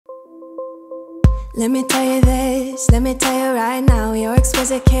Let me tell you this, let me tell you right now, your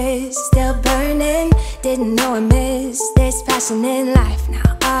exquisite kiss still burning. Didn't know I missed this passion in life.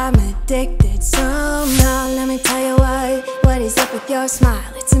 Now I'm addicted somehow. Let me tell you what is up with your smile.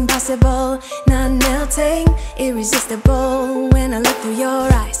 It's impossible, not melting, irresistible. When I look through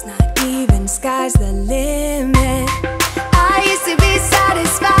your eyes, not even sky's the limit. I used to be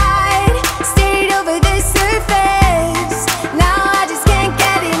satisfied, stayed over the surface. Now I just can't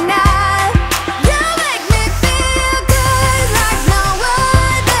get enough.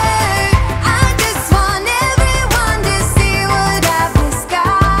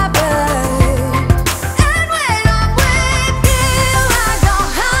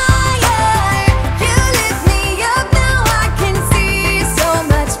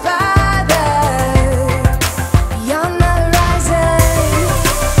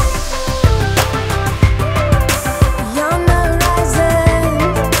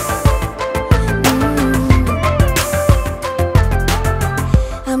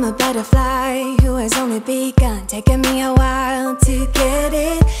 Taking me a while to get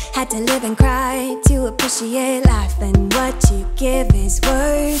it. Had to live and cry to appreciate life, and what you give is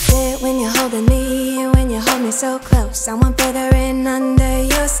worth it. When you're holding me, when you hold me so close, I want further in under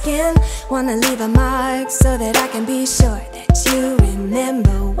your skin. Wanna leave a mark so that I can be sure that you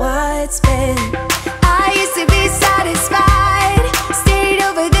remember what's been. I used to be satisfied, stayed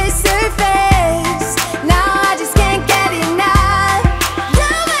over the surface. Now I just can't get enough.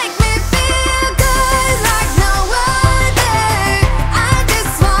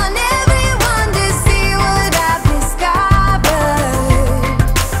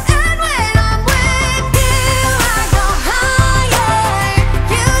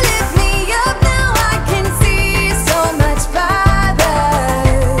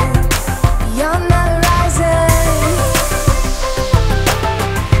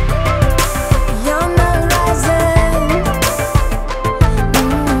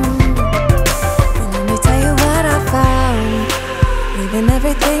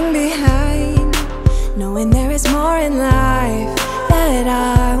 Everything behind, knowing there is more in life that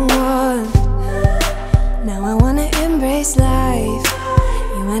I want. Now I wanna embrace life,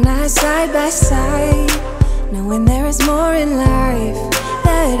 you and I side by side, knowing there is more in life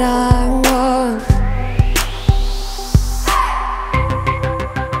that I want.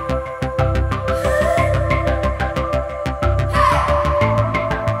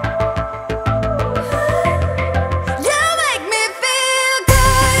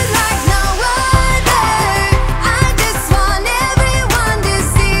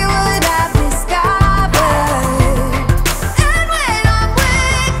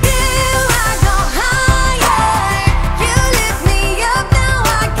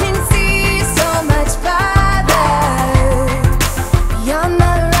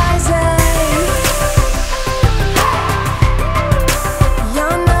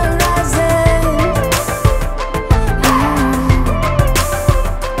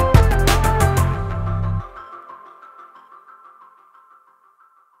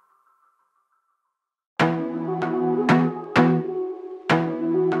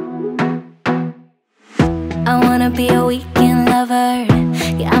 I wanna be a weekend lover.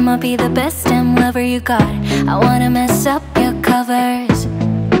 Yeah, I'ma be the best damn lover you got. I wanna mess up your covers.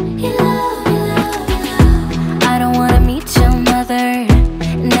 I don't wanna meet your mother.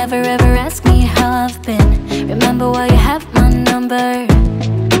 Never ever ask me how I've been. Remember while you have my number.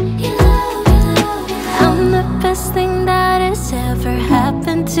 I'm the best thing that has ever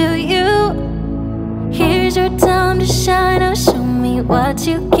happened to you. Here's your time to shine. Now show me what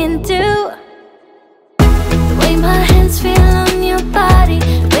you can do. My hands feel on your body,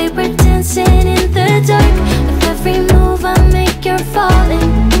 the way we're dancing in the dark. With every move I make, you're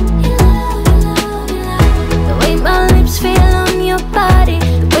falling. The way my lips feel on your body,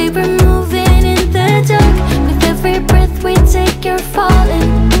 the way we're moving in the dark. With every breath we take, you're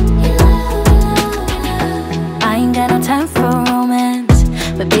falling. I ain't got no time for romance,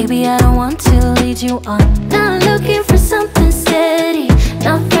 but baby I don't want to lead you on. Not looking for something steady,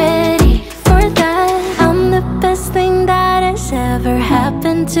 not ready for that. I'm the best thing that has ever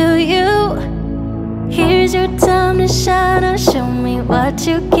happened to you. Here's your time to shine. Now show me what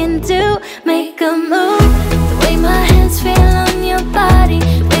you can do. Make a move. The way my hands feel on your body,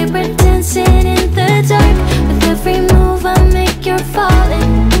 the way we're dancing in the dark. With every move I make, you're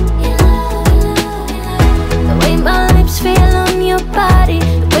falling. The way my lips feel on your body,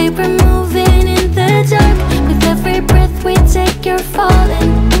 the way we're moving in the dark. With every breath we take, you're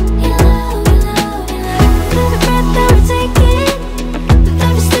falling. Every breath that we're taking, with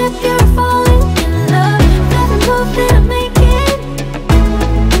every step you're falling in love. With every move that I'm making,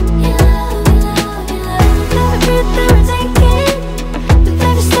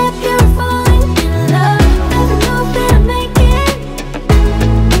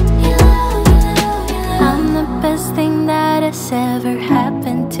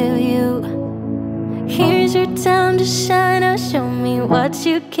 happened to you. Here's your time to shine, now show me what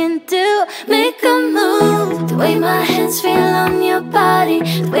you can do. Make a move, the way my hands feel on your body,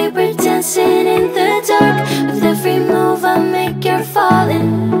 the way we're dancing in the dark. With every move I make, you're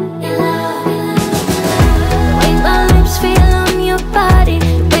falling in love. The way my lips feel on your body,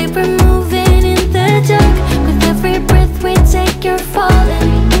 the way we're moving in the dark. With every breath we take, you're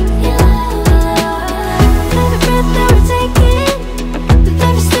falling in love. Every breath that we're taking, with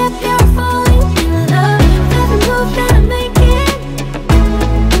every step you're falling in love. With every move that I'm making,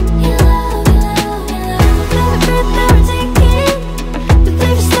 in love, in love, in love. With every breath that we're taking, with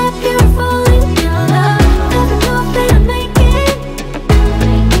every step you're falling in love. With every move that I'm making,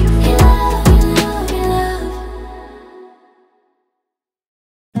 in love, in love, in love.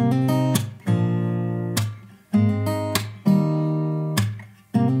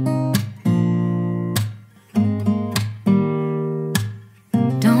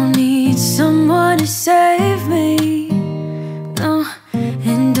 Don't need someone to save me, no.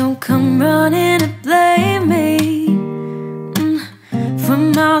 And don't come running to blame me.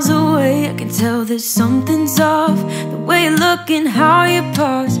 From miles away I can tell that something's off. The way you look and how you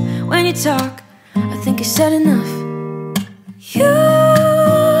pause when you talk, I think you said enough. You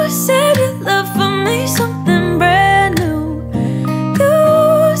said your love for me something brand new.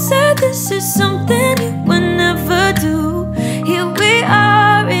 You said this is something you would never do. Here we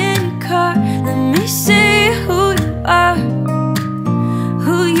are in your car, let me see who you are,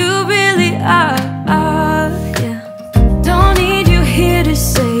 who you really are, yeah. Don't need you here to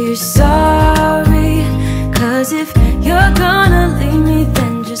say you're sorry, 'cause if you're gonna leave me,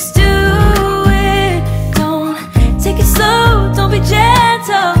 then just do it. Don't take it slow, don't be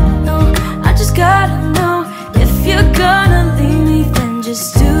gentle, no. I just gotta know, if you're gonna leave me, then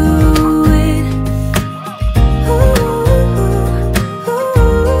just do it.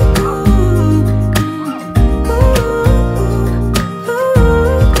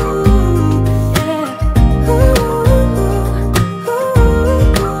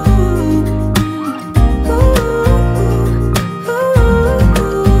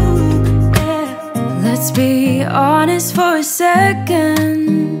 Let's be honest for a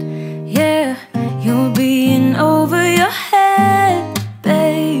second, yeah. You're being over your head,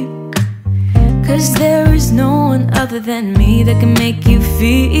 babe, 'cause there is no one other than me that can make you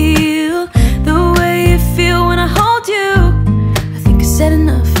feel the way you feel when I hold you. I think I said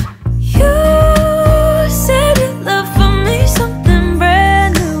enough. You said your love for me something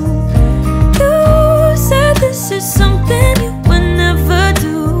brand new. You said this is something you would never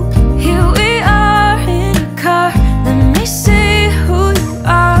do. Here we are in your car, let me see who you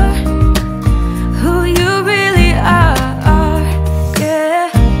are, who you really are, yeah.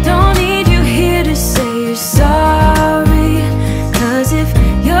 Don't need you here to say you're sorry, 'cause if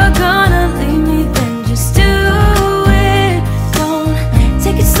you're gonna leave me, then just do it. Don't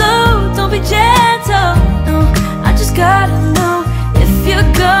take it slow, don't be gentle, no. I just gotta know, if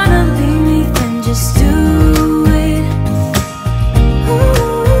you're gonna leave me, then just do it.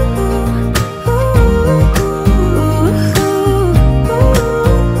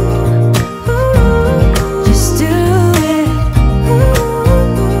 Just do it.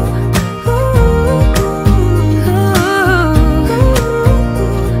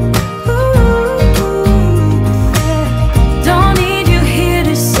 Don't need you here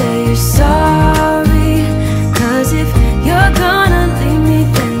to say you're sorry, 'cause if you're gonna leave me,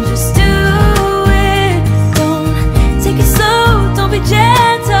 then just do it. Don't take it slow, don't be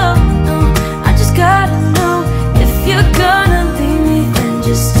gentle, no. I just gotta know, if you're gonna leave me, then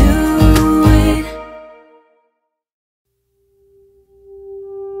just do it.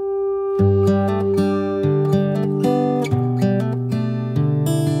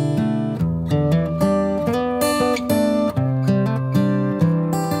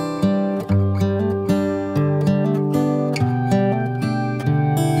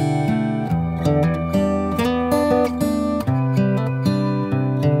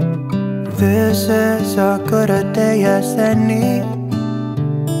 This is as good a day as any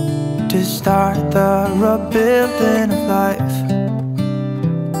to start the rebuilding of life.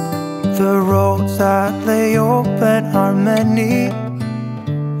 The roads that lay open are many,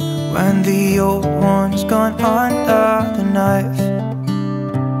 when the old one's gone under the knife.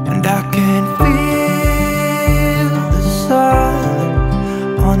 And I can feel the sun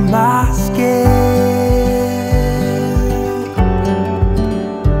on my skin,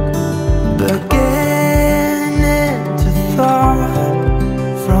 beginning to thaw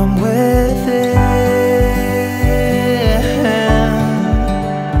from within.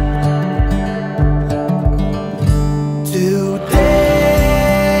 Today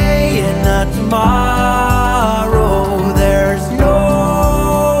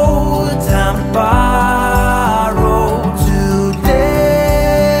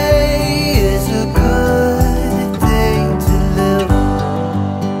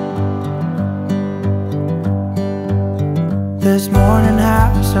this morning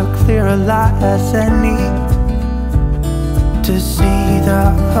has a clearer light as any, to see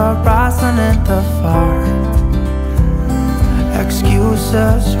the horizon in the far.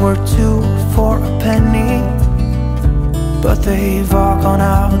 Excuses were 2 for a penny, but they've all gone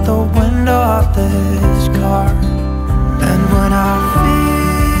out the window of this car. And when I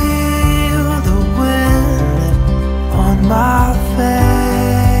feel the wind on my face,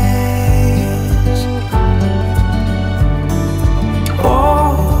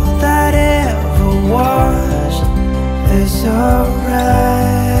 all that ever was is a race.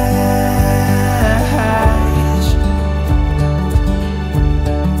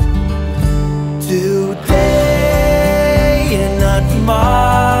 Today and not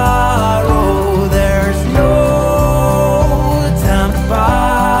tomorrow, there's no time to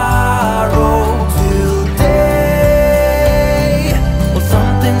borrow. Today, well,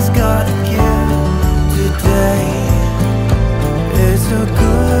 something's gotta give. Today is a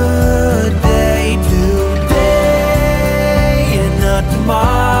good day. Today and not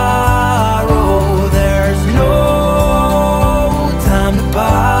tomorrow, there's no time to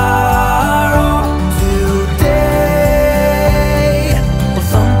borrow. Today, well,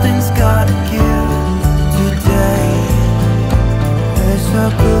 something's gotta give. Today is a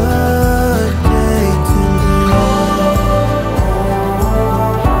good day to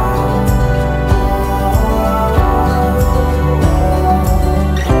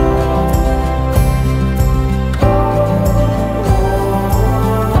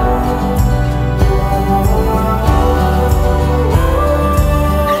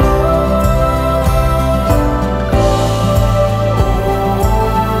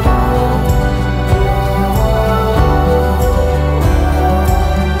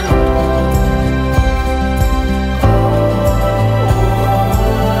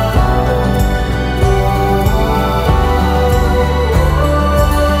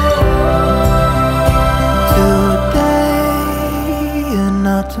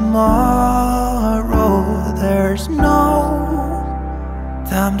tomorrow, there's no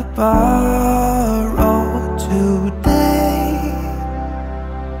time to borrow. Today,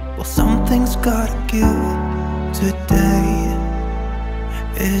 well, something's gotta give. Today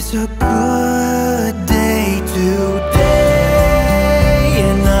is a good day. Today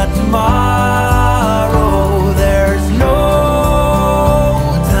and not tomorrow, there's no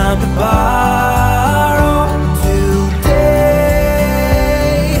time to borrow.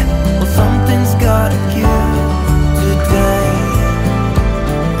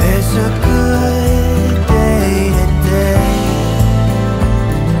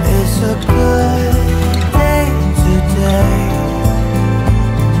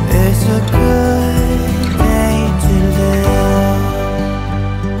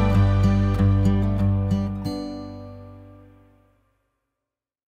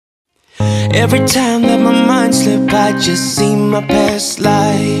 Every time that my mind slips, I just see my past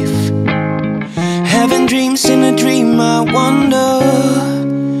life. Having dreams in a dream, I wonder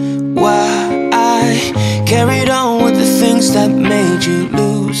why I carried on with the things that made you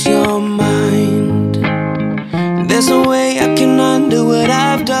lose your mind. There's no way I can undo what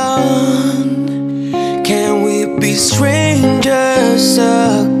I've done. Can we be strangers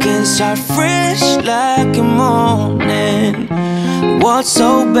again, start fresh like a morning? What's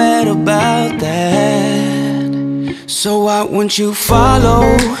so bad about that? So why won't you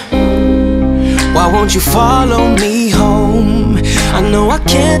follow? Why won't you follow me home? I know I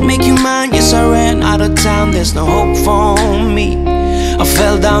can't make you mine. Yes, I ran out of time. There's no hope for me. I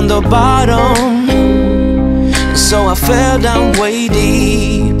fell down the bottom, so I fell down way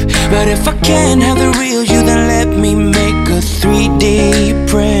deep. But if I can't have the real you, then let me make a 3D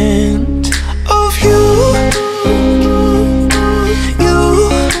print of you.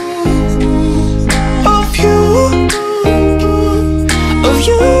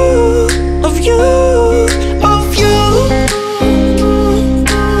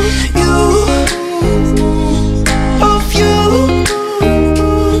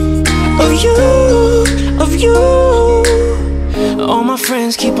 All my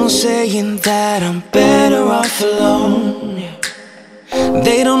friends keep on saying that I'm better off alone.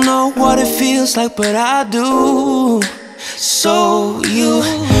 They don't know what it feels like, but I do. So you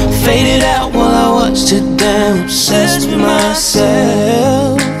faded out while I watched it down, obsessed with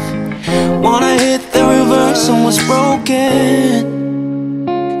myself. Wanna hit the reverse on what's broken.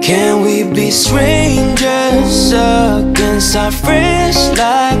 Can we be strangers again, start fresh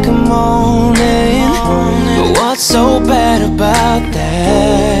like a morning? But what's so bad about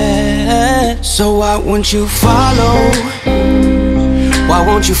that? So why won't you follow? Why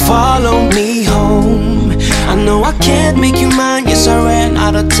won't you follow me home? I know I can't make you mine. Yes, I ran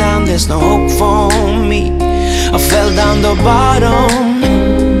out of time, there's no hope for me. I fell down the bottom,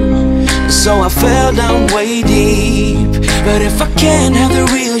 so I fell down way deep. But if I can't have the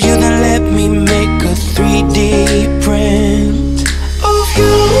real you, then let me make a 3D print of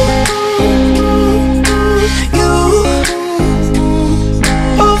you, you,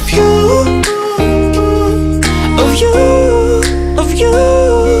 of you, of you, of you,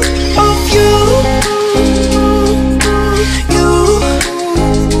 of you, you,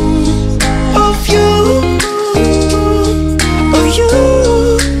 of you, of you,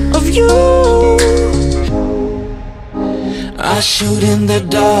 of you. I shoot in the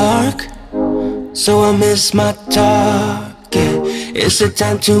dark, so I miss my target. It's the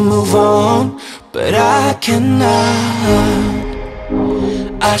time to move on, but I cannot.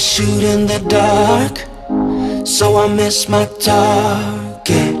 I shoot in the dark, so I miss my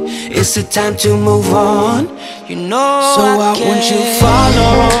target. It's the time to move on, you know. So why won't you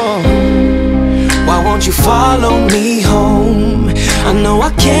follow? Why won't you follow me home? I know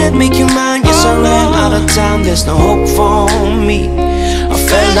I can't make you mine. Yes, I ran out of time, there's no hope for me. I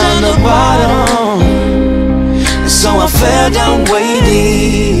fell down the bottom, so I fell down way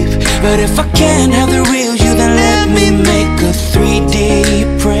deep. But if I can't have the real you, then let me make a 3D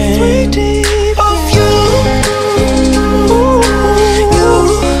print of you, you,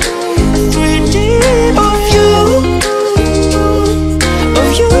 3D of you, of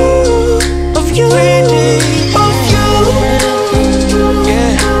you, of you, 3D of you,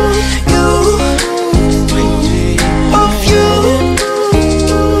 yeah, you, 3D of you,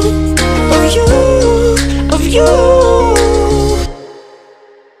 of you, of you.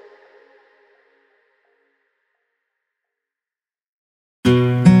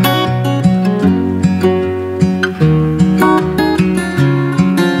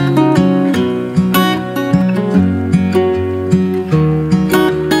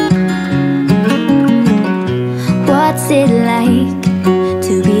 What's it like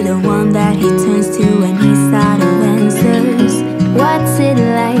to be the one that he turns to when he's out of answers? What's it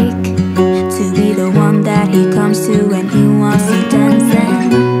like to be the one that he comes to when he wants to dance?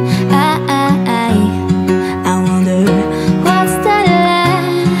 And I wonder what's that like?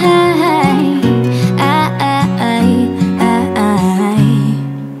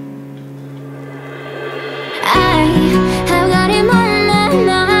 I have got him on my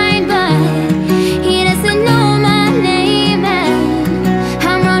mind, but he doesn't know my name, and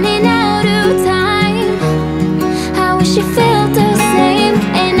I'm running out of time. I wish you felt the same,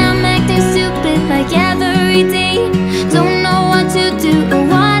 and I'm acting stupid like every day. Don't know what to do or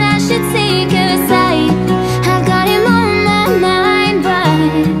what I should say, 'cause I've got him on my mind, but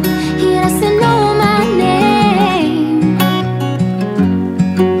he doesn't know my name.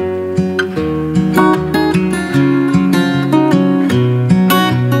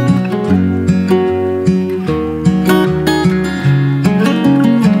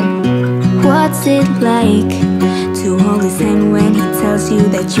 What's it like to hold his hand when he tells you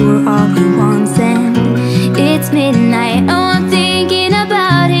that you're all he wants? And it's midnight, oh, I'm thinking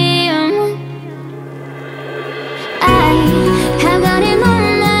about him. I have got him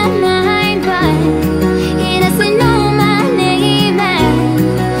on my mind, but he doesn't know my name, and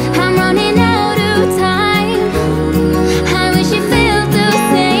I'm running out of time. I wish you felt the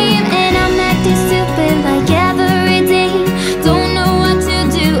same, and I'm acting stupid like every day. Don't know what to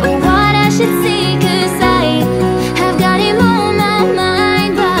do or what I should say, 'cause I've got him on my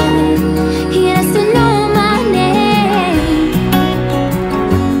mind, but he doesn't know my name.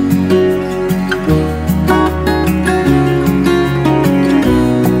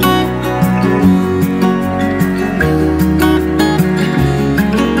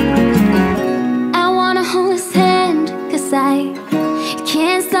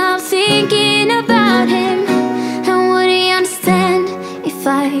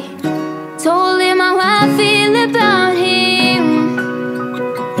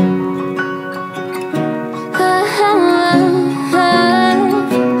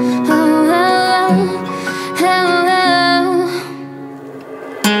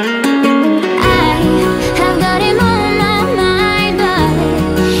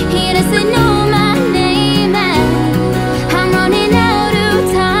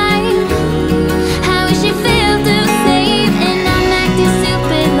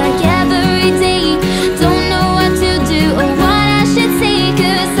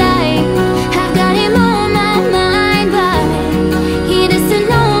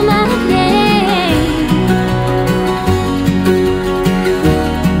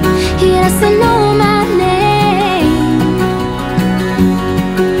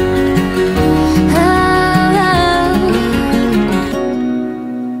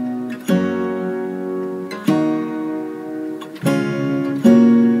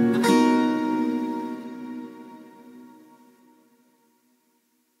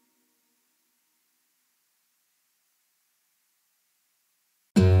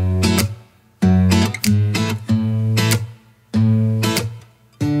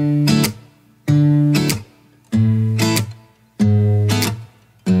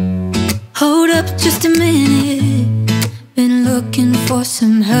 up just a minute. Been looking for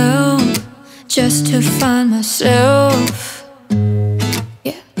some help just to find myself.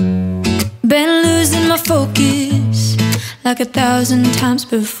 Yeah. Been losing my focus like 1,000 times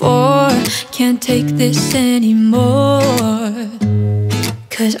before. Can't take this anymore.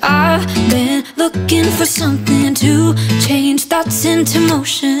 'Cause I've been looking for something to change thoughts into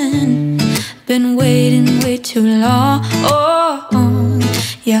motion. Been waiting way too long.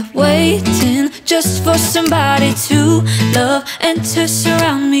 Yeah, waiting just for somebody to love and to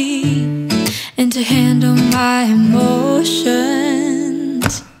surround me and to handle my emotions.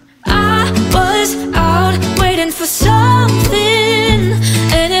 I was out waiting for something,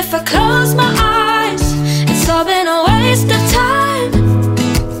 and if I close my eyes, it's all been a waste of time.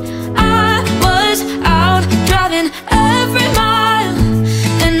 I was out driving every mile,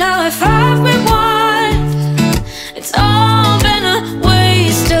 and now if I rewind, it's all been a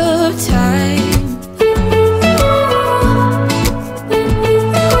waste of time.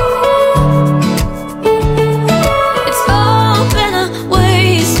 It's all been a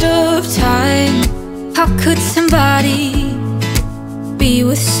waste of time. How could somebody be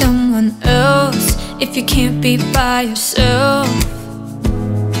with someone else if you can't be by yourself?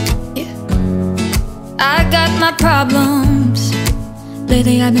 Yeah. I got my problems.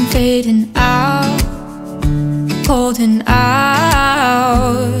 Lately I've been fading out, holding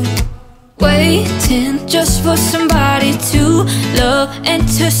out, waiting just for somebody to love and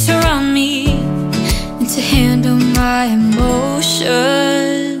to surround me and to handle my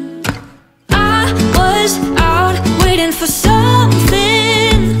emotions. I was out waiting for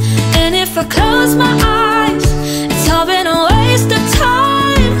something, and if I close my eyes, it's all been a waste of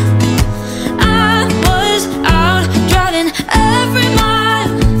time. I was out driving every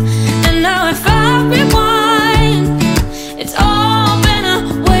mile, and now if I rewind, it's all been a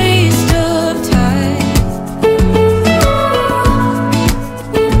waste of time.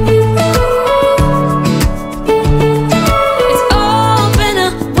 It's all been a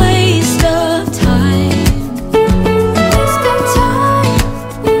waste of time. Waste of time.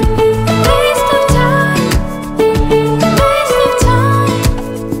 Waste of time. Waste of time.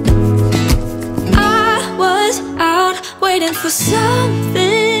 I was out waiting for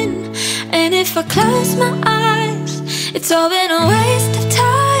something, and if I close my eyes, it's all been a waste of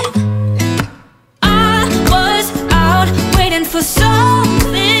time. I was out waiting for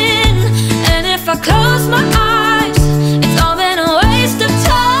something, and if I close my eyes, it's all been a waste of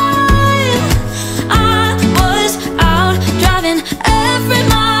time. I was out driving every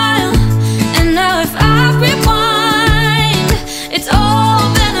mile, and now if I rewind, it's all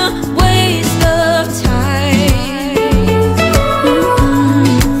been a waste of time.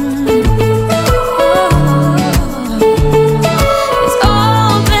 It's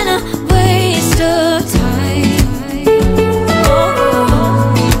all been a waste of time.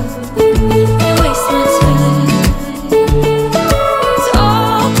 You waste my time. It's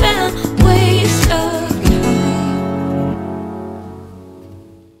all been a waste of time.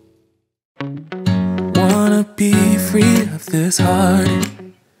 Wanna be free of this heart,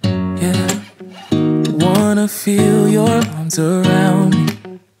 yeah. Wanna feel your arms around me.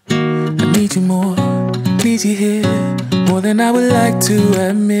 I need you more, need you here, more than I would like to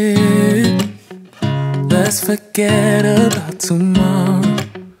admit. Let's forget about tomorrow,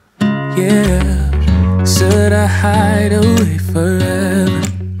 yeah. Should I hide away forever?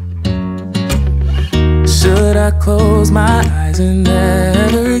 Should I close my eyes and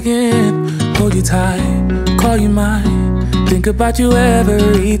never again hold you tight, call you mine, think about you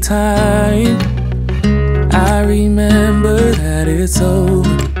every time? I remember that it's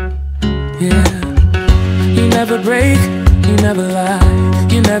over, yeah. You never break, you never lie,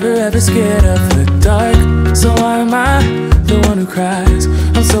 you never ever scared of the dark. So why am I the one who cries?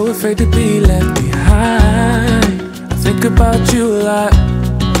 I'm so afraid to be left behind. I think about you a lot.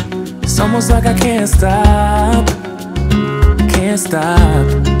 It's almost like I can't stop, can't stop,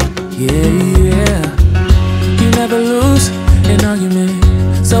 yeah, yeah. You never lose an argument,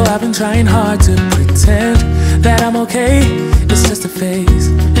 so I've been trying hard to pretend that I'm okay. It's just a phase,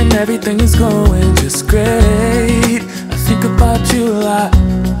 and everything is going just great. I think about you a lot.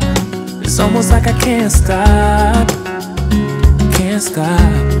 It's almost like I can't stop, can't stop,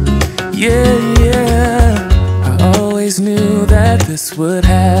 yeah, yeah. I always knew that this would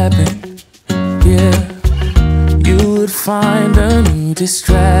happen, yeah. You would find a new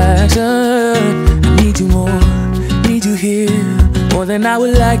distraction. I need you more, need you here, more than I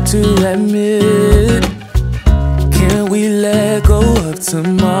would like to admit. Can we let go of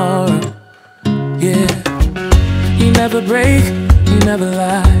tomorrow? Yeah. You never break, you never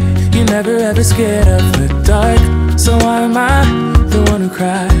lie, You're never ever scared of the dark. So why am I the one who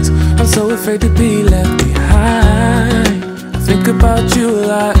cries? I'm so afraid to be left behind. I think about you a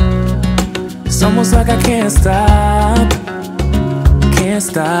lot. It's almost like I can't stop. Can't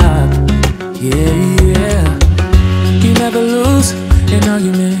stop. Yeah, yeah. You never lose an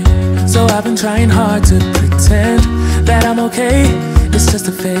argument, so I've been trying hard to pretend that I'm okay. It's just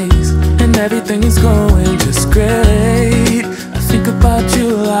a phase, and everything is going just great. I think about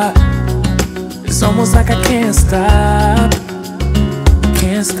you a lot. It's almost like I can't stop.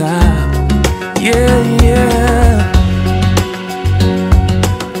 Can't stop. Yeah, yeah.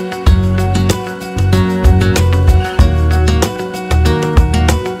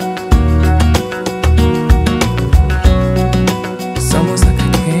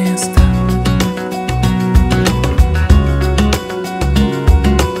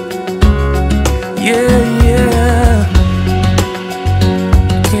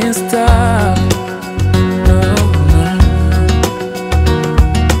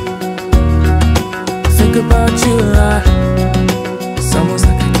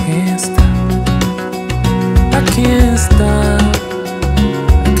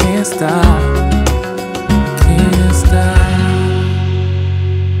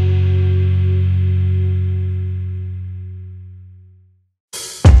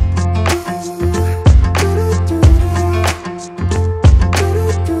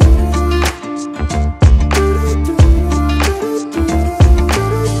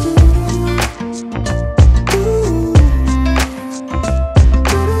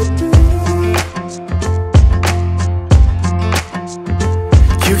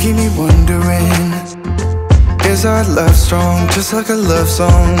 Just like a love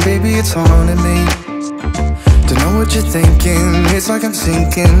song, baby, it's haunting me. Don't know what you're thinking, it's like I'm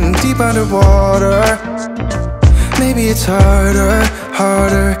sinking deep underwater. Maybe it's harder,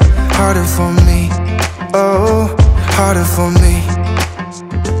 harder, harder for me. Oh, harder for me.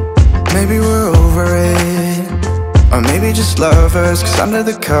 Maybe we're over it, or maybe just lovers, cause under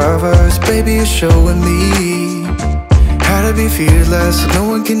the covers, baby, you're showing me how to be fearless so no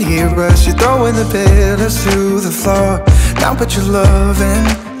one can hear us. You're throwing the pillars through the floor. Now put your loving,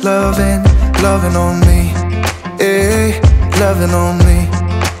 loving, loving on me. Eh, loving on me.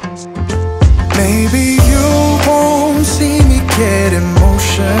 Maybe you won't see me get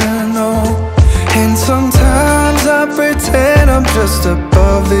emotional, and sometimes I pretend I'm just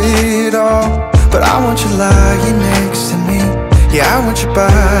above it all. But I want you lying next to me. Yeah, I want your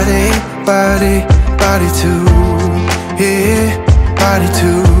body, body, body too. Yeah, body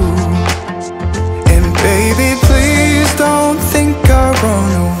too. And baby, please don't think I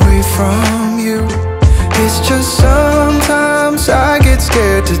run away from you. It's just sometimes I get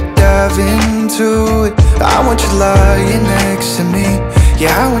scared to dive into it. I want you lying next to me.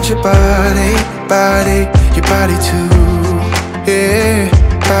 Yeah, I want your body, body, your body too. Yeah,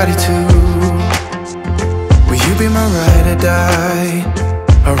 body too. Will you be my ride or die?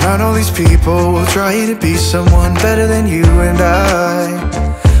 Around all these people, we'll try to be someone better than you and I.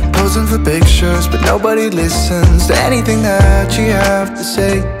 Posing for pictures, but nobody listens to anything that you have to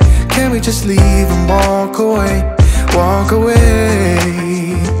say. Can we just leave and walk away? Walk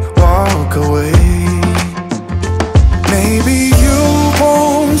away, walk away. Maybe you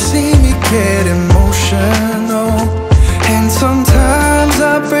won't see me get emotional, and sometimes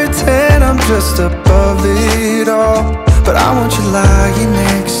I pretend I'm just above it all. But I want you lying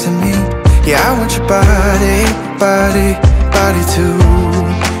next to me. Yeah, I want your body, body, body too.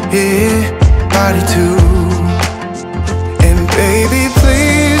 Yeah, body too. And baby,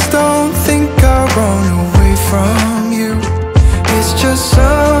 please don't think I run away from you. It's just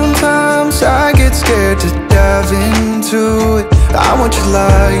sometimes I get scared to dive into it. I want you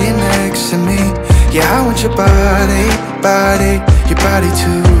lying next to me. Yeah, I want your body, body, your body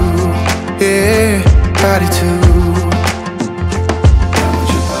too. Yeah, body too.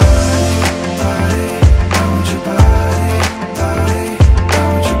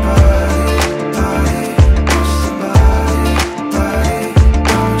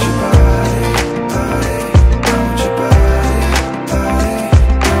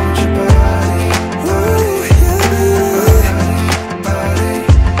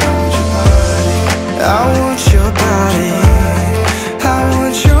 I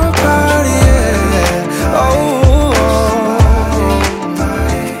want your body, yeah. Oh.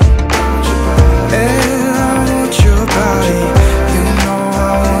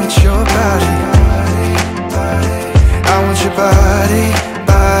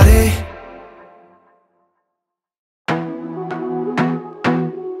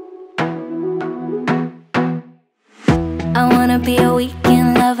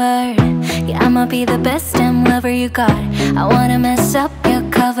 I'ma be the best damn lover you got. I wanna mess up your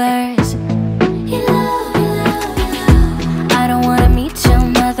covers. You love, you love, you love. I don't wanna meet your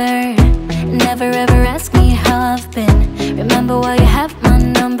mother. Never ever ask me how I've been. Remember while you have my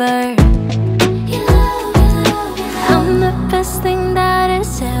number. You love, you love, you love. I'm the best thing that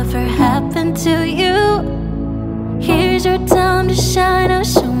has ever happened to you. Here's your time to shine. Now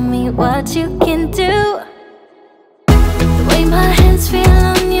show me what you can do. The way my hands feel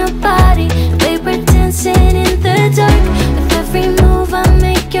on your body, the way we're dancing in the dark. With every move I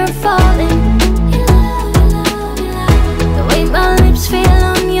make, you're falling. You love, you love, you love. The way my lips feel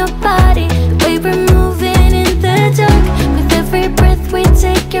on your body, the way we're moving in the dark. With every breath we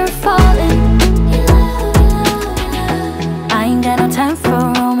take, you're falling. You love, you love, you love. I ain't got no time for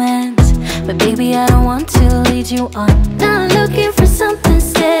romance, but baby I don't want to lead you on. Not looking for something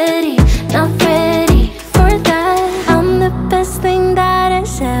steady, not ready for that. I'm the best thing that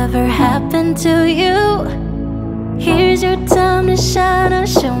has ever happened to you. Here's your time to shine. Now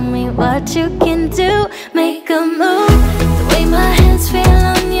show me what you can do. Make a move. The way my hands feel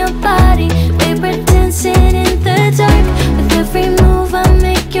on your body, the way we're dancing in the dark. With every move I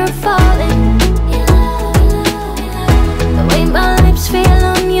make, you're falling. You love, you love, you love. The way my lips feel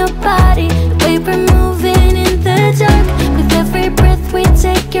on your body, the way we're moving in the dark. With every breath we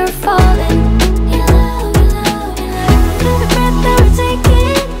take, you're falling. You love, you love, you love. With every breath that we're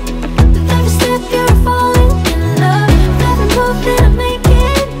taking, with every step you're falling in love. With every move that I'm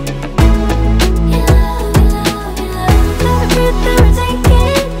making, you love, you love, you love. With every breath that we're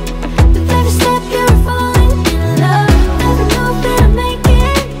taking, with every step you're falling in love. With every move that I'm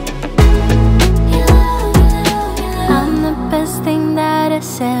making, you love, you love, you love. I'm the best thing that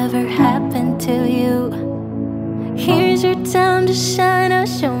has ever happened to you. Here's your time to shine. Now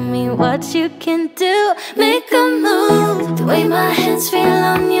show me what you can do. Make a move. The way my hands feel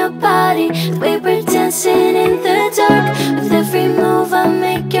on your body, the way we're dancing in the dark. With every move I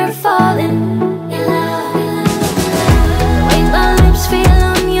make, you're falling. You love, you love, you love. The way my lips feel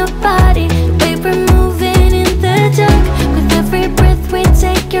on your body, the way we're moving in the dark. With every breath we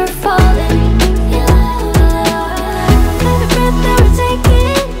take, you're falling. You love, you love, you love. With every breath that we're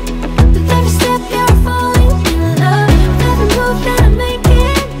taking, with every step you're falling in love. With every move that I'm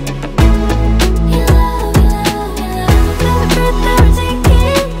making, you love, you love, you love. With every breath that we're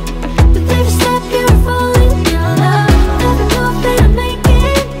taking, with every step you're falling in love. With every move that I'm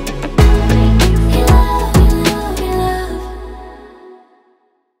making, you love, you love, you love.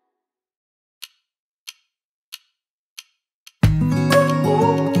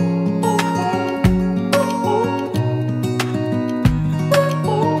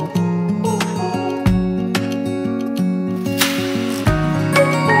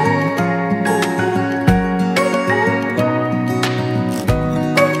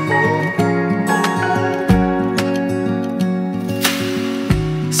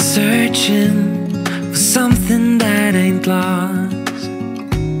 Searching for something that ain't lost.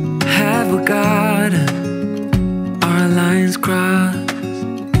 Have we got our lines crossed?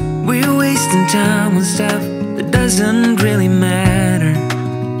 We're wasting time on stuff that doesn't really matter,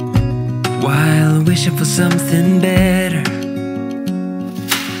 while wishing for something better.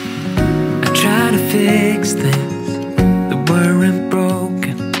 I try to fix things that weren't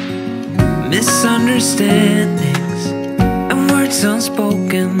broken, misunderstandings and words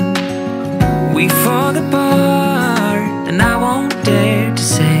unspoken. We fall apart, and I won't dare to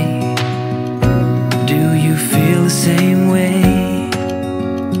say, do you feel the same way?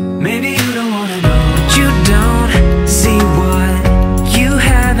 Maybe you don't wanna know, but you don't see what you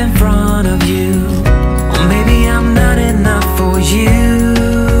have in front of you. Or maybe I'm not enough for you,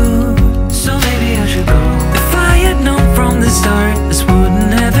 so maybe I should go. If I had known from the start, this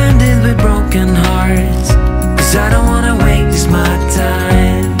wouldn't have ended with broken hearts. 'Cause I don't wanna waste my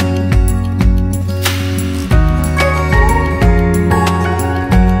time.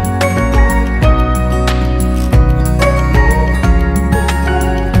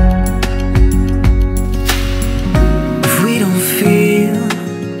 If we don't feel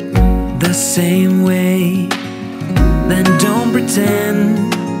the same way, then don't pretend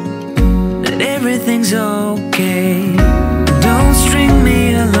that everything's okay. Don't string me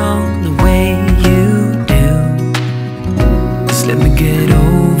along the way you do. Just let me get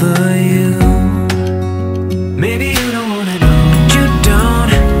over you. Maybe you don't wanna know, but you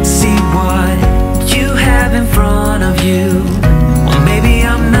don't see what you have in front of you. Or maybe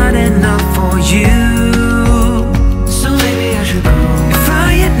I'm not enough for you, so maybe I should go. If I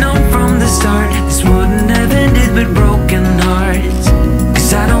had known from the start, this wouldn't have ended with broken hearts.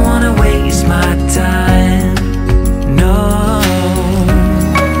 'Cause I don't wanna waste my time.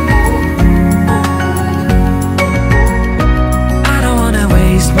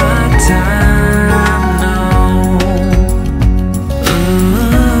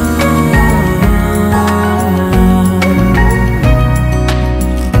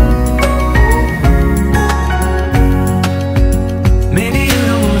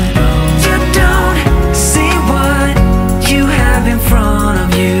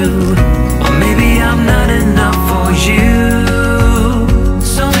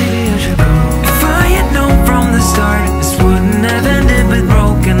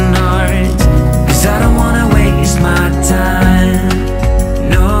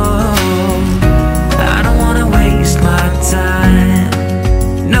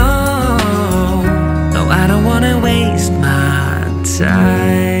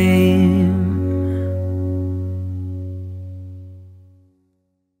 time.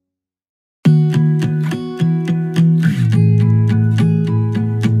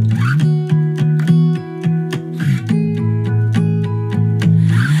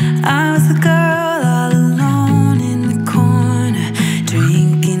 I was the girl all alone in the corner,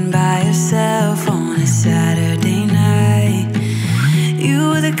 drinking by yourself on a Saturday night. You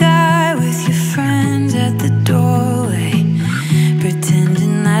were the guy with your friends at the doorway,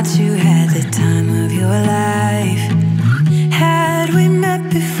 pretending that you had the time of your life. Had we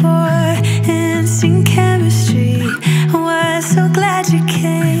met before, instant chemistry, I was so glad you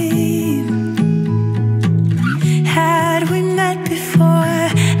came. Had we met before,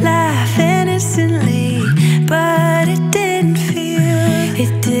 laugh innocently, but it didn't feel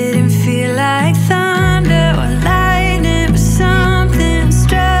like thunder or lightning, but something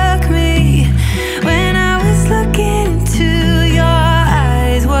struck me when I was looking into your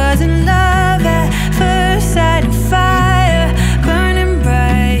eyes. Wasn't love at first sight and fire burning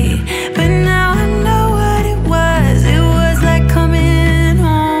bright, but now I know what it was. It was like coming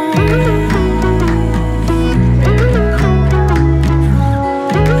home.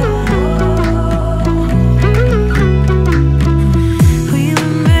 We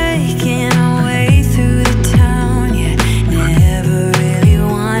were making our way through the town, yeah, never really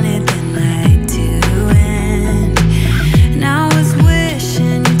wanted the night to end. And I was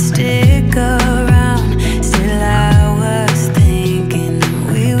wishing you'd stick around, still I was thinking that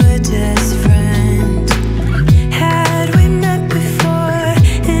we were just friends. Had we met before,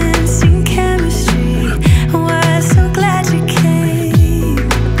 instant chemistry, I was so glad you came.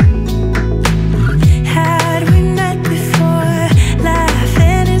 Had we met before, laugh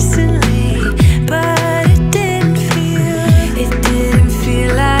innocently, but it didn't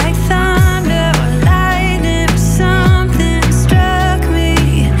feel like thunder or lightning, but something struck me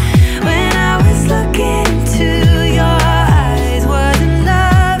when I was looking into your eyes. Wasn't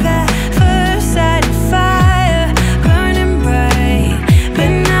love at first sight and fire burning bright, but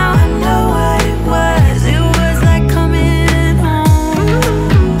now I know what it was. It was like coming home.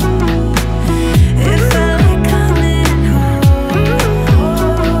 It felt like coming home.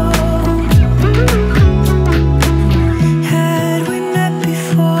 Had we met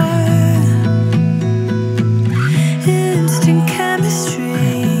before, instant chemistry.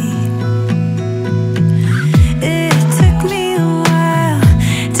 It took me a while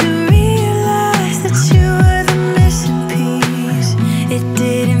to realize that you were the missing piece. It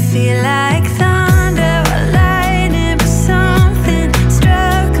didn't feel like thunder or lightning, but something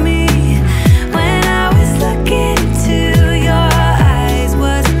struck me when I was looking into your eyes.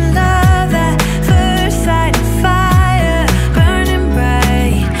 Wasn't love at first sight and fire burning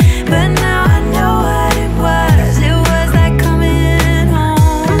bright, but now I know what it was. It was like coming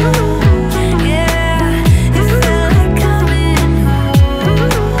home. Yeah, it felt like coming home.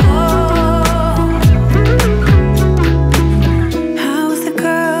 I was the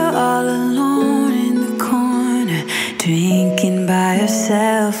girl all alone in the corner, drinking by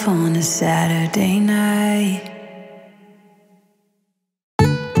herself on a Saturday night.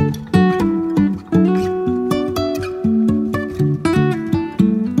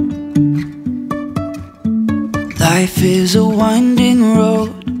 Life is a winding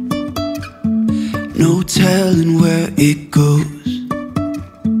road, no telling where it goes.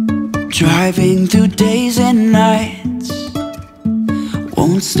 Driving through days and nights,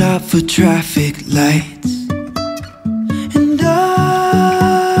 won't stop for traffic lights. And I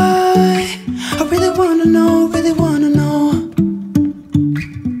really wanna know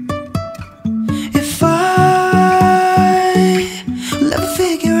if I will ever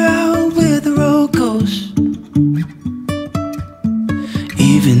figure out where the road goes.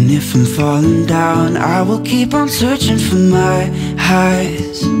 Even if I'm falling down, I will keep on searching for my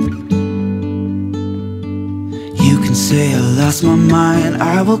highs. You can say I lost my mind,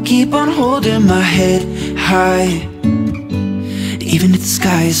 I will keep on holding my head high, even if the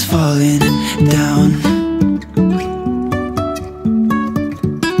sky is falling down.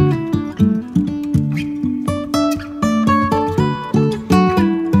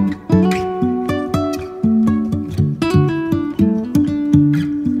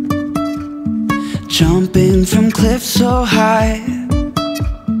 Jumping from cliffs so high,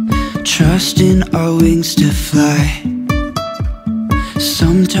 trusting our wings to fly.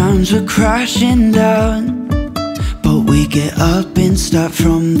 Sometimes we're crashing down, but we get up and start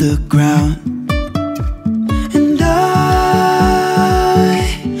from the ground. And I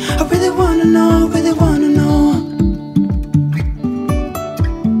really wanna know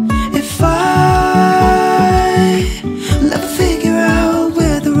if I will ever figure out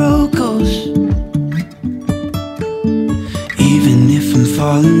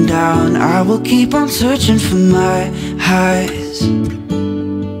I will keep on searching for my highs.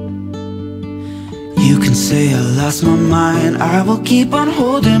 You can say I lost my mind, I will keep on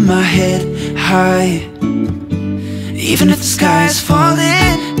holding my head high. Even if the sky is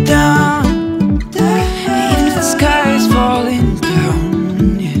falling down, even if the sky is falling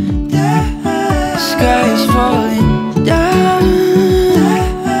down, yeah. The sky is falling down.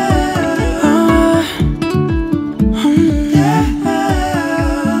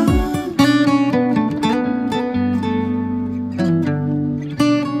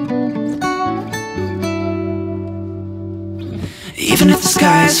 Even if the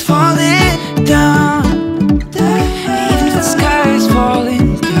sky is falling down, even if the sky is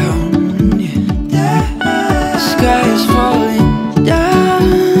falling down, yeah. The sky is falling down.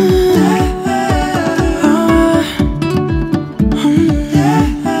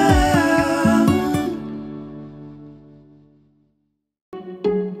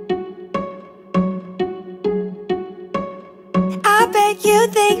 I bet you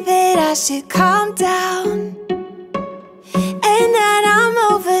think that I should calm down, and that I'm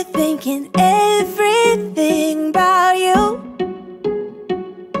overthinking everything about you,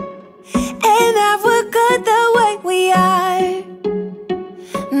 and that we're good the way we are.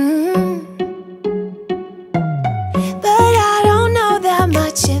 But I don't know that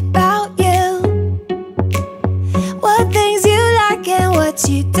much about you, what things you like and what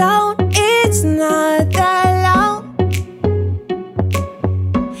you don't. It's not that long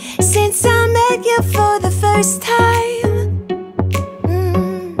since I met you for the first time.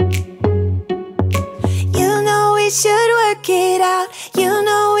 You know we should work it out, you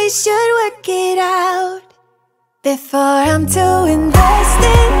know we should work it out. Before I'm too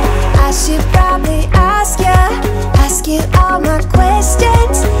invested, I should probably ask you all my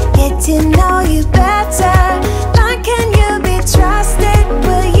questions, get to know you better. Like, can you be trusted?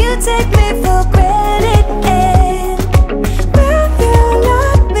 Will you take me for granted? And will you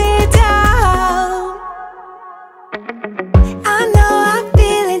let me down? I know I'm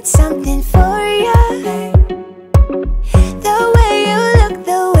feeling something for you, the way you look,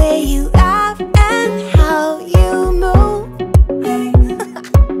 the way you act, and how you move.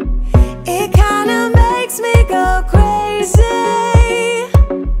 It kinda makes me go crazy.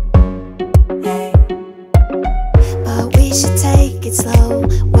 But we should take it slow,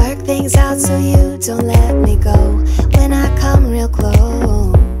 work things out so you don't let me go. When I come real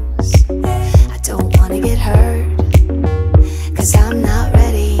close, I don't wanna get hurt, 'cause I'm not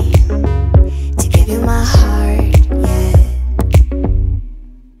ready to give you my heart yet.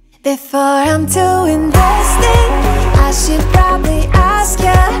 Before I'm too invested, I should probably ask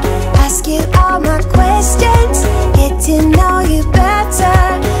you all my questions, get to know you better.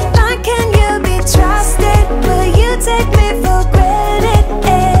 Like, can you be trusted? Will you take me for granted?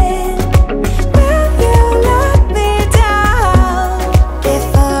 And will you let me down?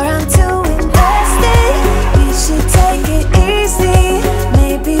 Before I'm too invested, you should take it easy.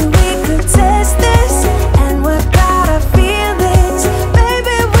 Maybe we could test this and work out our feelings.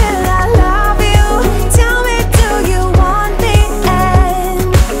 Baby, will I love you? Tell me, do you want me? And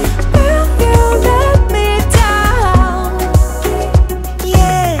will you let me down?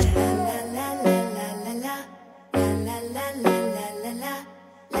 Yeah. La la la la la la la la la la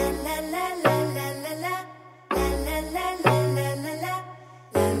la la la la la la la la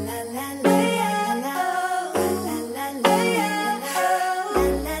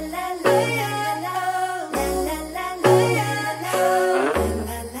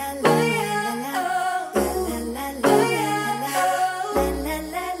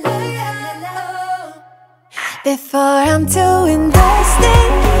Before I'm too invested,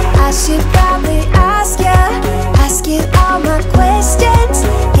 I should probably ask you all my questions,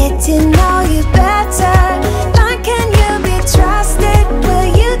 get to know you better. Like, can you be trusted? Will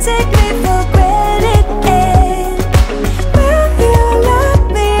you take me for granted? And will you let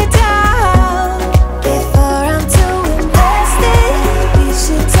me down? Before I'm too invested, you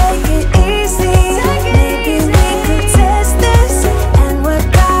should take it easy. Maybe we could test this and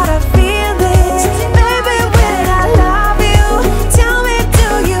work out our feelings. Baby, will I love you? Tell me, do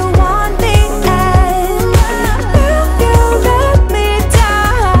you want me? And will you let me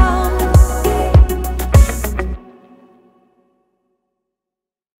down?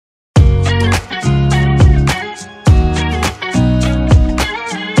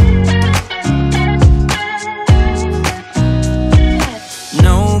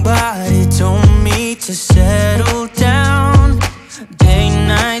 Nobody told me to settle down. Day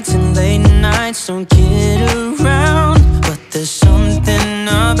nights and late nights don't kid around. But there's something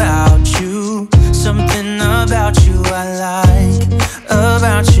about you I like,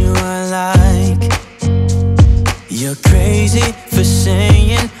 about you I like.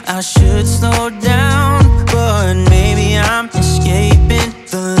 I should slow down, but maybe I'm escaping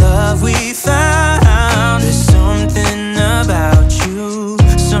the love we found. There's something about you,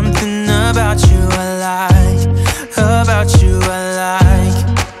 something about you I like, about you I like.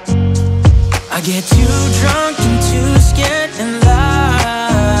 I get too drunk and too scared and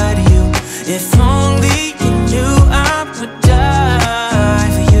lie to you. If only you knew I would die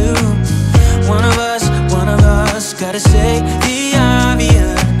for you. One of us gotta say the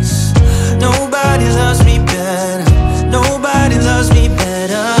obvious. Nobody loves me better, nobody loves me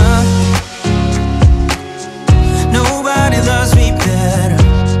better. Nobody loves me better.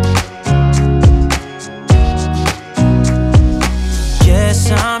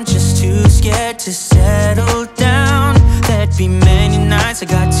 Guess I'm just too scared to settle down. There'd be many nights I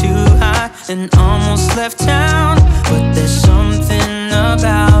got too high and almost left town. But there's something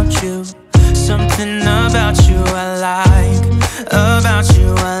about you, something about you I like, about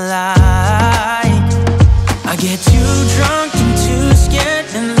you I like. I get too drunk and too scared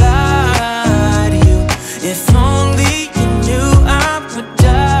and lie to you. If only you knew I would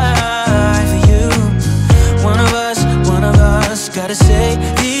die for you. One of us gotta say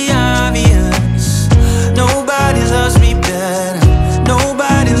the obvious. Nobody loves me better,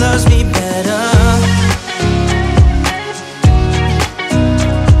 nobody loves me better.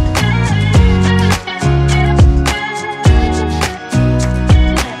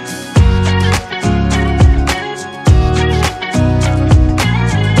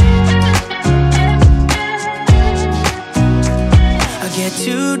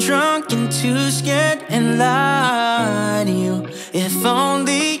 Too drunk and too scared and lie to you. If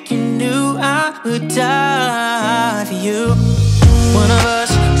only you knew I would die for you.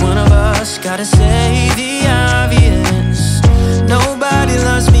 One of us gotta say the obvious. Nobody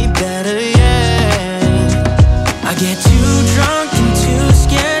loves me better, yeah. I get too drunk and too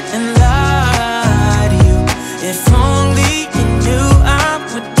scared and lie to you. If only you knew I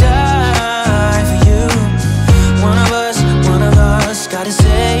would die for you. One of us gotta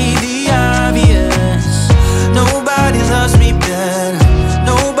say the obvious. Nobody loves me better,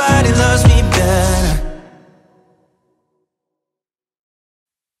 nobody loves me better.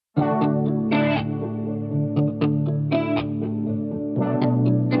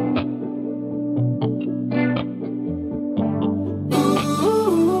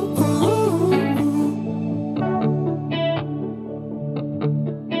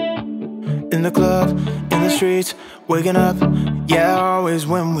 In the club, in the streets, waking up, yeah, always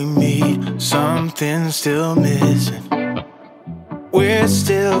when we meet, something's still missing. We're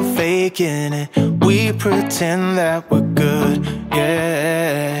still faking it, we pretend that we're good,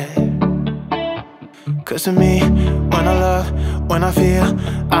 yeah. Cause to me, when I love, when I feel,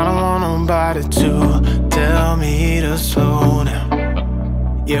 I don't want nobody to tell me to slow down.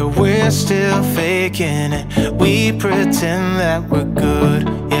 Yeah, we're still faking it, we pretend that we're good,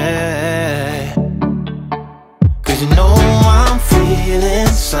 yeah. Cause you know I'm feeling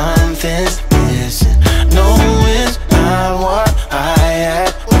something's missing. No, it's not what I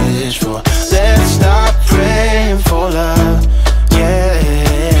had wished for. Let's stop praying for love, yeah.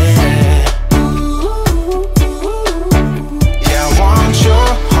 Yeah, I want your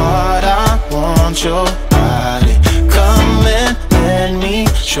heart, I want your body. Come and let me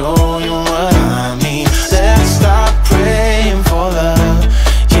show you what I mean. Let's stop praying for love,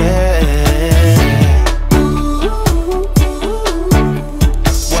 yeah.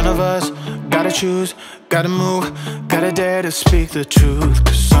 One of us gotta choose, gotta move, gotta dare to speak the truth.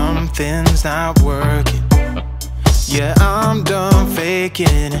 Cause something's not working. Yeah, I'm done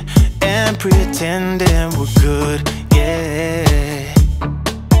faking it and pretending we're good, yeah.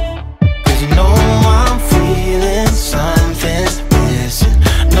 Cause you know I'm feeling something's missing.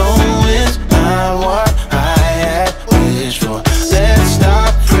 No, it's not what I had wished for. Let's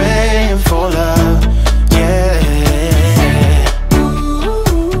stop praying for love, yeah.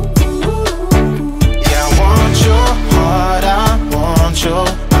 Yeah, I want your heart, I want your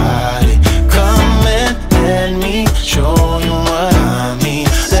body. Come and let me show you what I mean.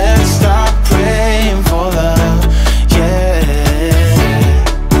 Let's stop praying for love, yeah.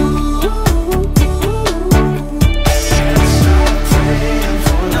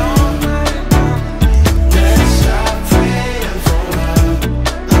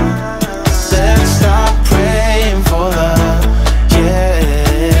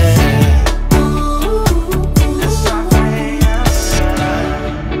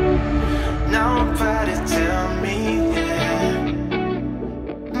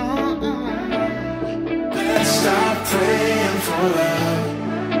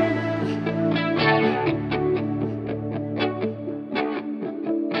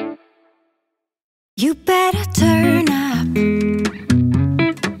 You better turn up.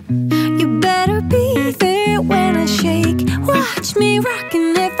 You better be there when I shake. Watch me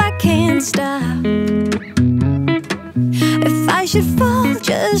rockin' if I can't stop. If I should fall,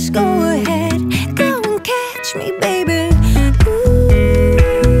 just go ahead. Go and catch me, baby.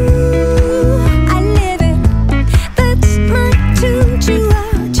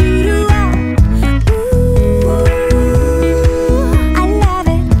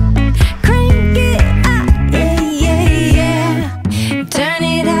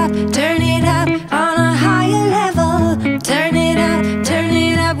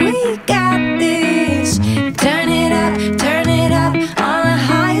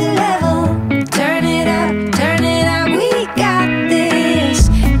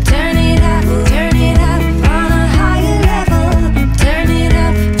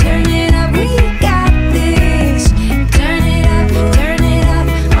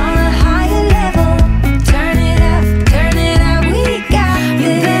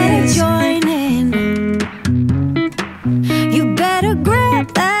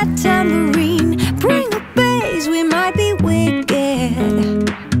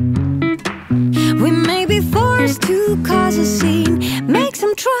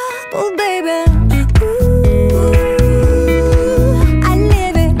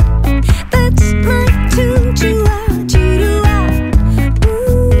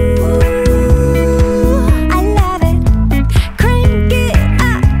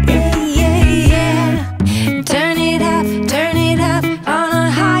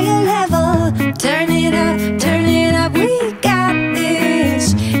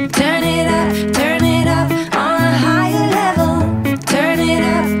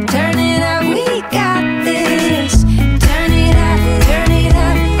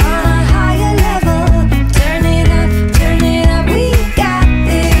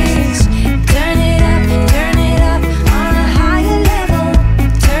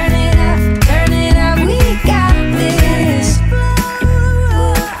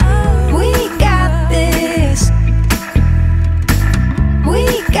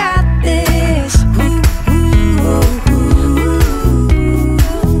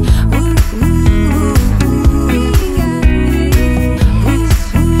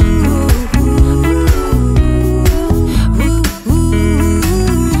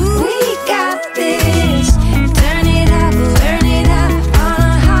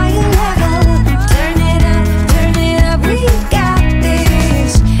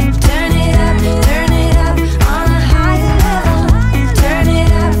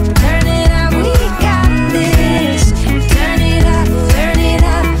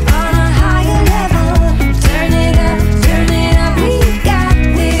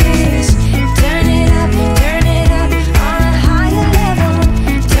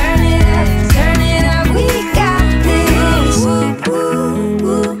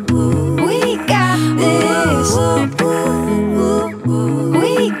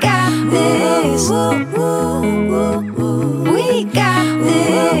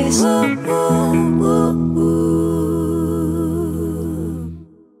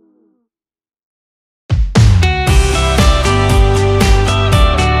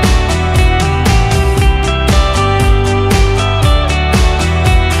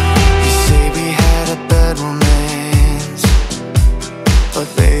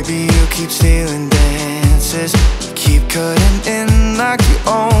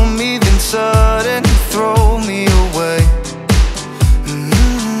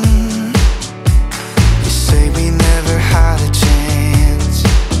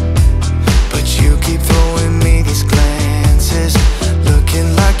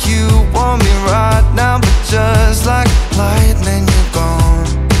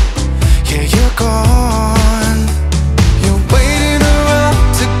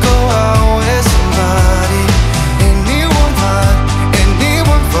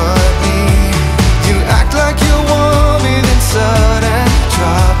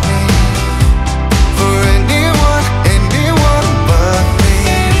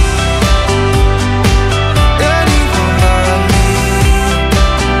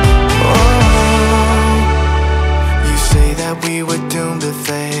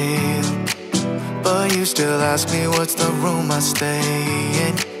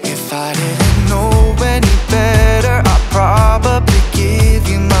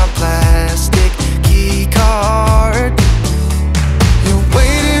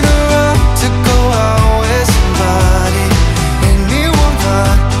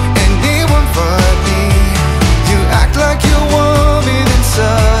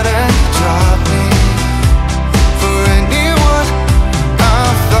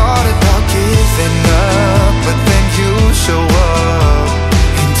 Enough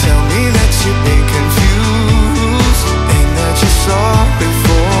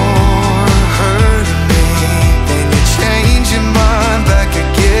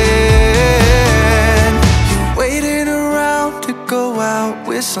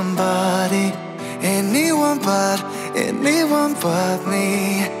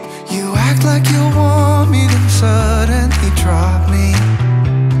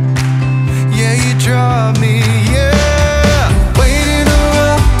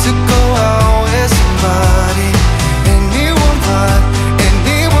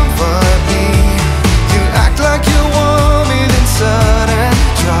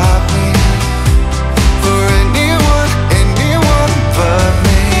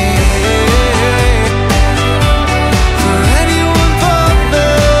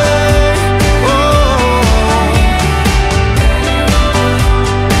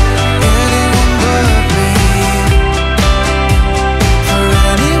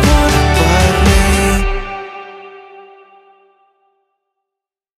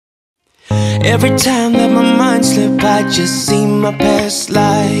Every time that my mind slip, I just see my past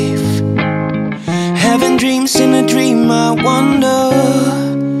life. Having dreams in a dream, I wonder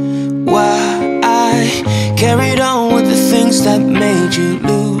why I carried on with the things that made you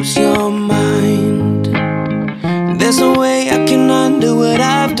lose your mind. There's no way I can undo what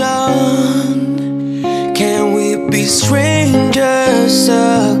I've done. Can we be strangers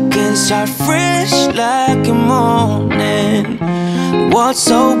again, start fresh like a morning? What's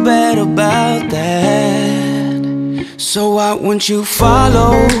so bad about that? So why won't you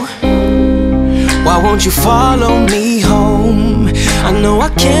follow? Why won't you follow me home? I know I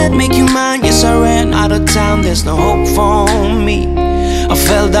can't make you mine. Yes, I ran out of time, there's no hope for me. I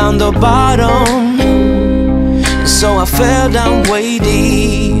fell down the bottom, so I fell down way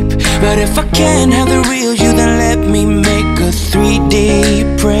deep. But if I can't have the real you, then let me make a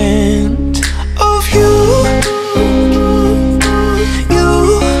 3D print of you.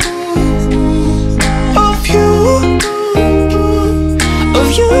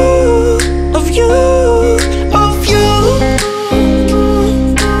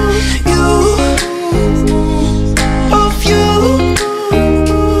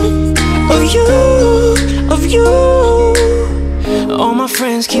 All my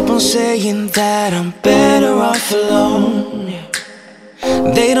friends keep on saying that I'm better off alone.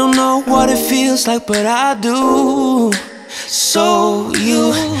 They don't know what it feels like, but I do. So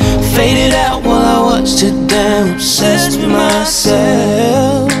you faded out while I was too damn obsessed with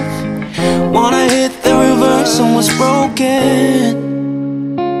myself. Wanna hit the reverse on what's broken.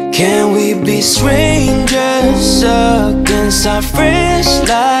 Can we be strangers again, start fresh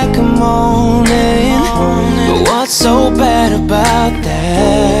like a morning? But what's so bad about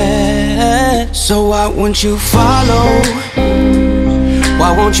that? So why won't you follow?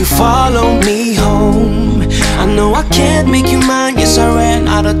 Why won't you follow me home? I know I can't make you mine. Yes, I ran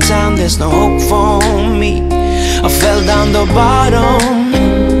out of time, there's no hope for me. I fell down the bottom,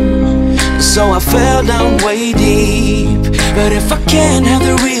 so I fell down way deep. But if I can't have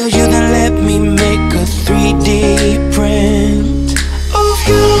the real you, then let me make a 3D print of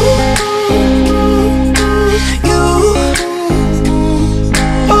you.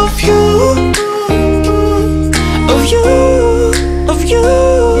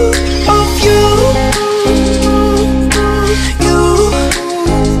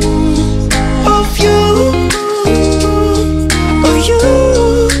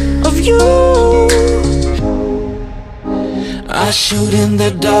 I shoot in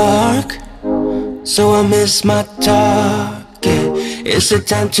the dark, so I miss my target. It's the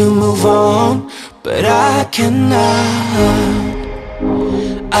time to move on, but I cannot.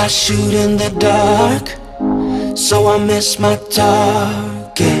 I shoot in the dark, so I miss my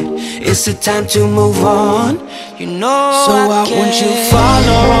target. It's the time to move on, you know. So why won't you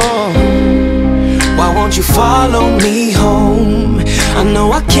follow? Why won't you follow me home? I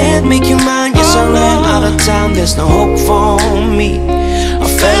know I can't make you mine. Yes, I ran out of time, there's no hope for me. I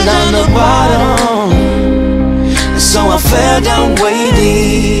fell down the bottom, so I fell down way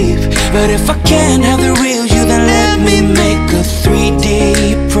deep. But if I can't have the real you, then let me make a 3D